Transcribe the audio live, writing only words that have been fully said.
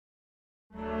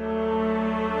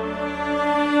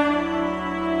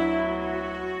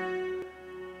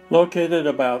Located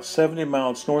about 70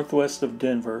 miles northwest of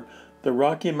Denver, the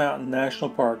Rocky Mountain National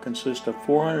Park consists of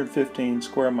 415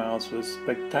 square miles of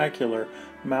spectacular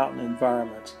mountain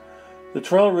environments. The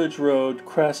Trail Ridge Road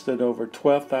crested over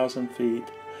 12,000 feet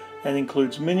and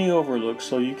includes many overlooks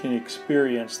so you can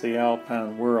experience the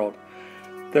alpine world.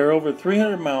 There are over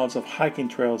 300 miles of hiking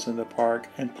trails in the park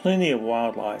and plenty of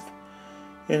wildlife.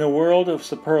 In a world of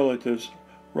superlatives,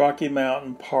 Rocky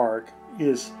Mountain Park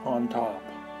is on top.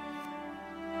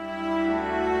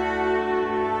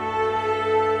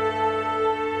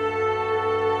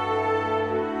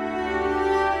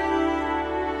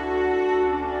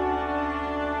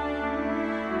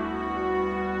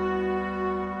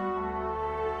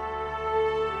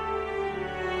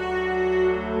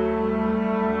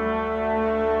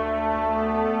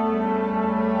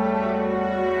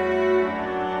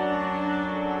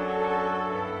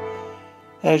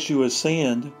 As you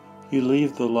ascend, you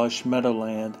leave the lush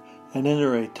meadowland and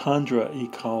enter a tundra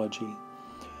ecology.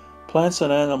 Plants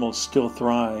and animals still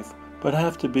thrive, but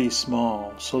have to be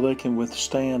small so they can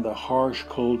withstand the harsh,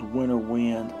 cold winter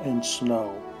wind and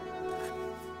snow.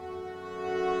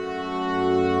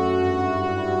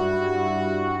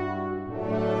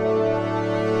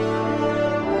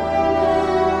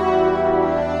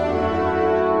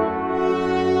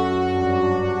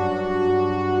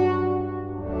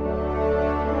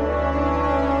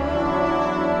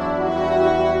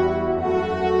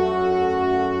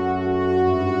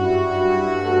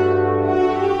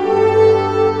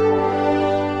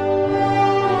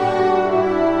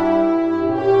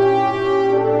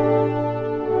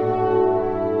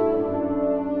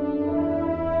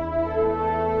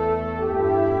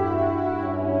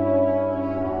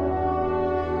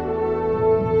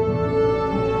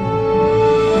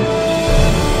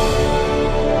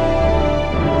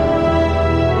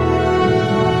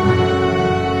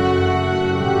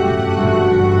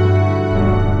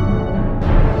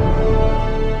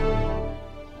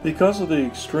 Because of the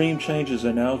extreme changes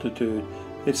in altitude,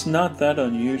 it's not that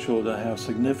unusual to have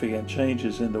significant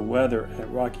changes in the weather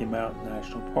at Rocky Mountain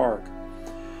National Park.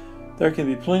 There can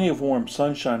be plenty of warm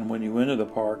sunshine when you enter the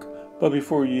park, but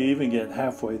before you even get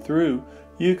halfway through,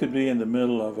 you could be in the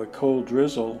middle of a cold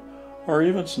drizzle or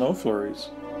even snow flurries.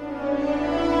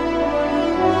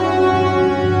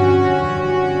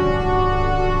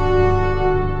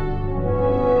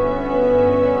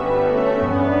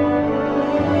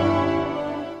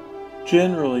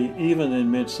 Generally, even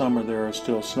in midsummer, there are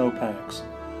still snowpacks.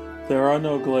 There are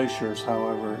no glaciers,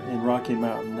 however, in Rocky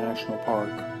Mountain National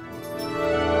Park.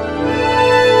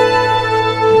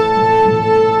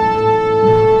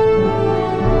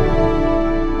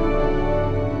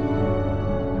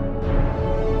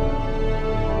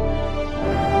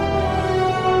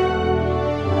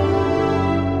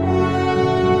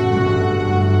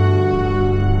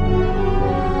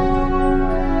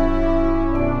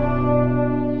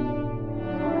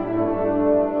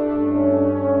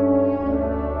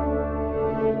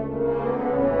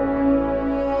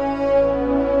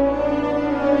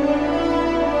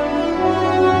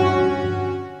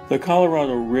 The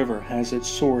Colorado River has its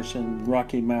source in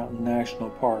Rocky Mountain National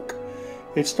Park.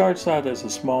 It starts out as a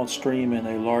small stream in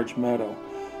a large meadow,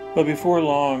 but before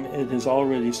long it has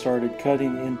already started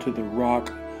cutting into the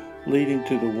rock, leading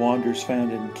to the wonders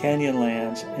found in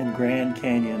Canyonlands and Grand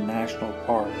Canyon National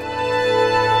Park.